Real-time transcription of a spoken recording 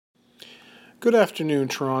Good afternoon,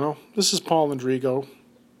 Toronto. This is Paul Andrigo,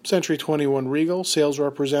 Century 21 Regal, sales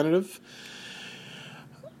representative.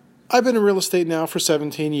 I've been in real estate now for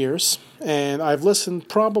 17 years, and I've listened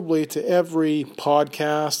probably to every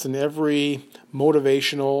podcast and every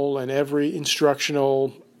motivational and every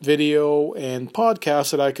instructional video and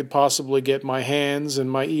podcast that I could possibly get my hands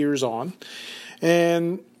and my ears on.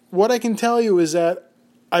 And what I can tell you is that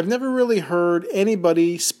I've never really heard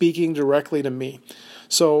anybody speaking directly to me.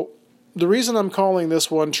 So the reason I'm calling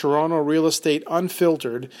this one Toronto Real Estate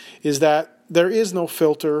Unfiltered is that there is no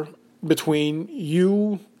filter between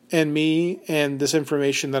you and me and this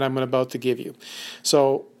information that I'm about to give you.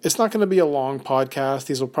 So it's not going to be a long podcast.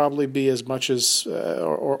 These will probably be as much as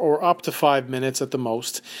or up to 5 minutes at the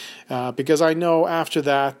most, because I know after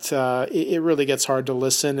that it really gets hard to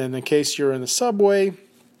listen. And in case you're in the subway,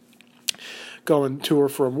 going to or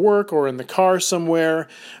from work, or in the car somewhere,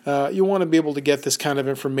 you want to be able to get this kind of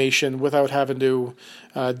information without having to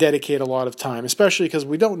dedicate a lot of time, especially because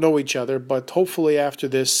we don't know each other. But hopefully after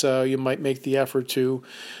this, you might make the effort to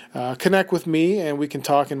connect with me and we can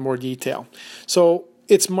talk in more detail. So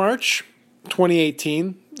it's March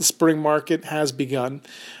 2018. The spring market has begun.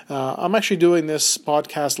 I'm actually doing this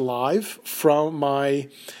podcast live from my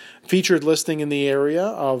featured listing in the area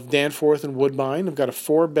of Danforth and Woodbine. I've got a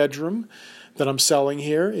 4-bedroom that I'm selling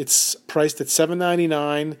here. It's priced at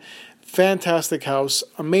 $799. Fantastic house,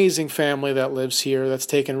 amazing family that lives here that's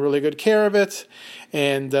taken really good care of it,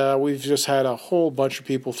 and we've just had a whole bunch of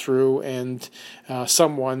people through, and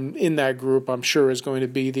someone in that group I'm sure is going to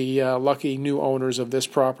be the lucky new owners of this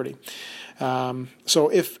property. So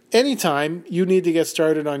if anytime you need to get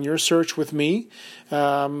started on your search with me,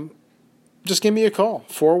 just give me a call.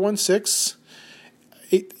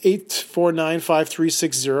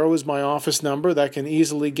 416-849-5360 is my office number. That can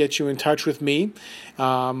easily get you in touch with me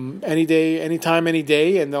any day, anytime, any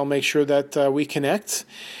day, and they'll make sure that we connect.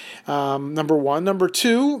 Number one. Number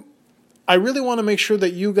two, I really want to make sure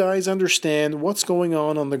that you guys understand what's going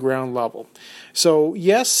on the ground level. So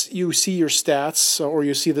yes, you see your stats, or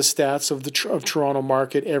you see the stats of the Toronto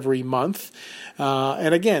market every month.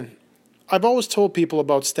 And again, I've always told people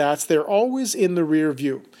about stats. They're always in the rear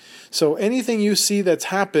view. So anything you see that's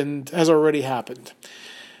happened has already happened.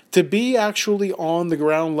 To be actually on the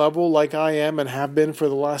ground level like I am and have been for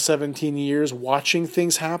the last 17 years, watching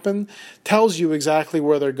things happen, tells you exactly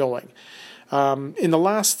where they're going. In the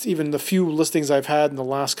last, even the few listings I've had in the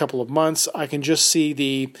last couple of months, I can just see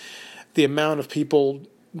the amount of people,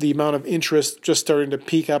 the amount of interest just starting to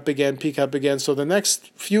peak up again. So the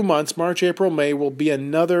next few months, March, April, May, will be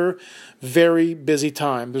another very busy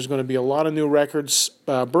time. There's going to be a lot of new records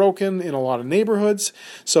broken in a lot of neighborhoods.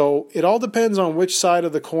 So it all depends on which side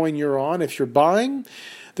of the coin you're on. If you're buying,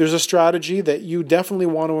 there's a strategy that you definitely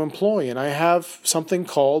want to employ. And I have something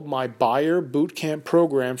called my Buyer Bootcamp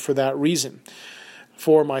program for that reason.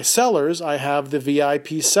 For my sellers, I have the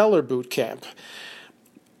VIP Seller Bootcamp.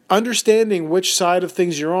 Understanding which side of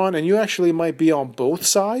things you're on, and you actually might be on both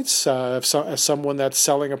sides, as someone that's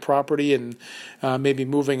selling a property and maybe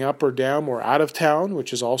moving up or down or out of town,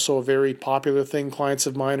 which is also a very popular thing clients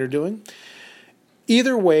of mine are doing.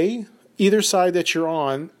 Either way, either side that you're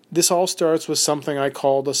on, this all starts with something I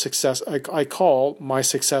call my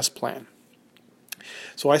success plan.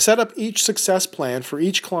 So I set up each success plan for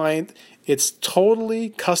each client. It's totally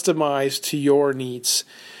customized to your needs.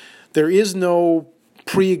 There is no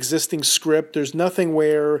pre-existing script. There's nothing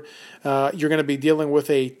where you're going to be dealing with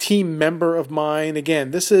a team member of mine. Again,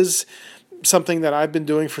 this is something that I've been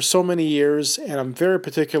doing for so many years, and I'm very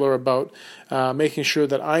particular about making sure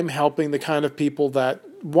that I'm helping the kind of people that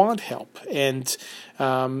want help and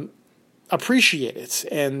appreciate it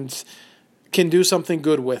and can do something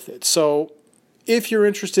good with it. So if you're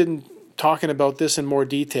interested in talking about this in more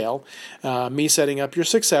detail, me setting up your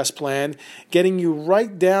success plan, getting you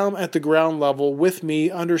right down at the ground level with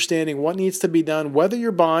me, understanding what needs to be done, whether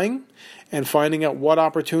you're buying, and finding out what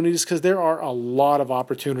opportunities, because there are a lot of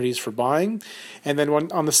opportunities for buying. And then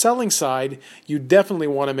on the selling side, you definitely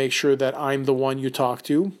want to make sure that I'm the one you talk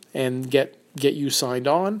to and get you signed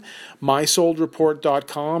on.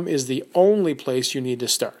 MySoldReport.com is the only place you need to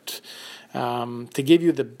start. To give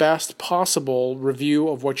you the best possible review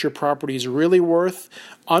of what your property is really worth,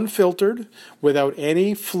 unfiltered, without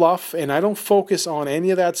any fluff, and I don't focus on any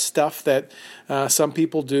of that stuff that some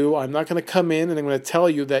people do. I'm not going to come in and I'm going to tell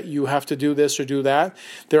you that you have to do this or do that.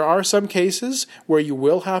 There are some cases where you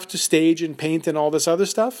will have to stage and paint and all this other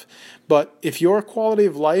stuff, but if your quality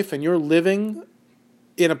of life and your living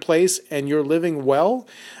in a place and you're living well,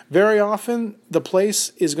 very often the place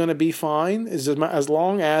is going to be fine as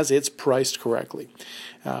long as it's priced correctly.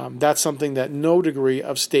 That's something that no degree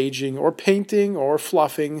of staging or painting or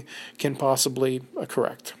fluffing can possibly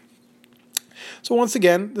correct. So once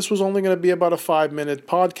again, this was only going to be about a 5-minute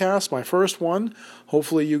podcast, my first one.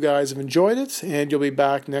 Hopefully you guys have enjoyed it, and you'll be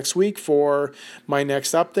back next week for my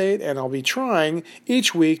next update, and I'll be trying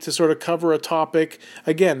each week to sort of cover a topic,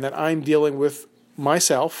 again, that I'm dealing with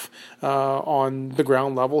myself on the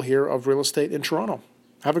ground level here of real estate in Toronto.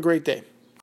 Have a great day.